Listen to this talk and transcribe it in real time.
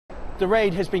The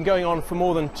raid has been going on for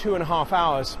more than 2.5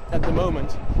 hours at the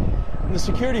moment. And the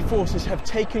security forces have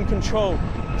taken control,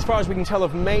 as far as we can tell,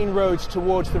 of main roads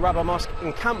towards the Rabaa mosque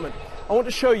encampment. I want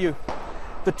to show you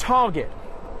the target,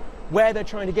 where they're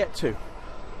trying to get to.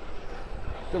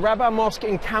 The Rabaa mosque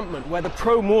encampment, where the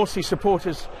pro-Morsi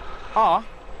supporters are,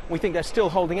 we think they're still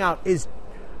holding out, is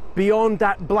beyond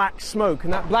that black smoke.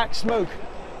 And that black smoke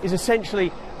is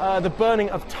essentially the burning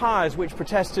of tyres which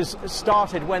protesters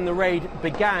started when the raid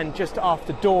began just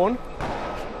after dawn.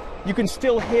 You can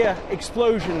still hear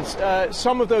explosions.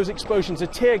 Some of those explosions are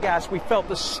tear gas. We felt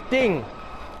the sting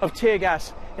of tear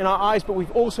gas in our eyes, but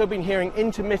we've also been hearing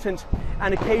intermittent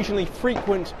and occasionally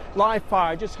frequent live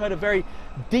fire. I just heard a very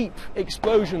deep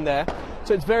explosion there.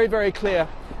 So it's very, very clear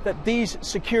that these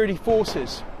security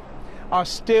forces are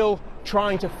still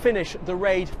trying to finish the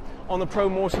raid on the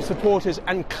pro-Morsi supporters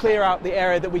and clear out the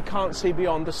area that we can't see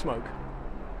beyond the smoke.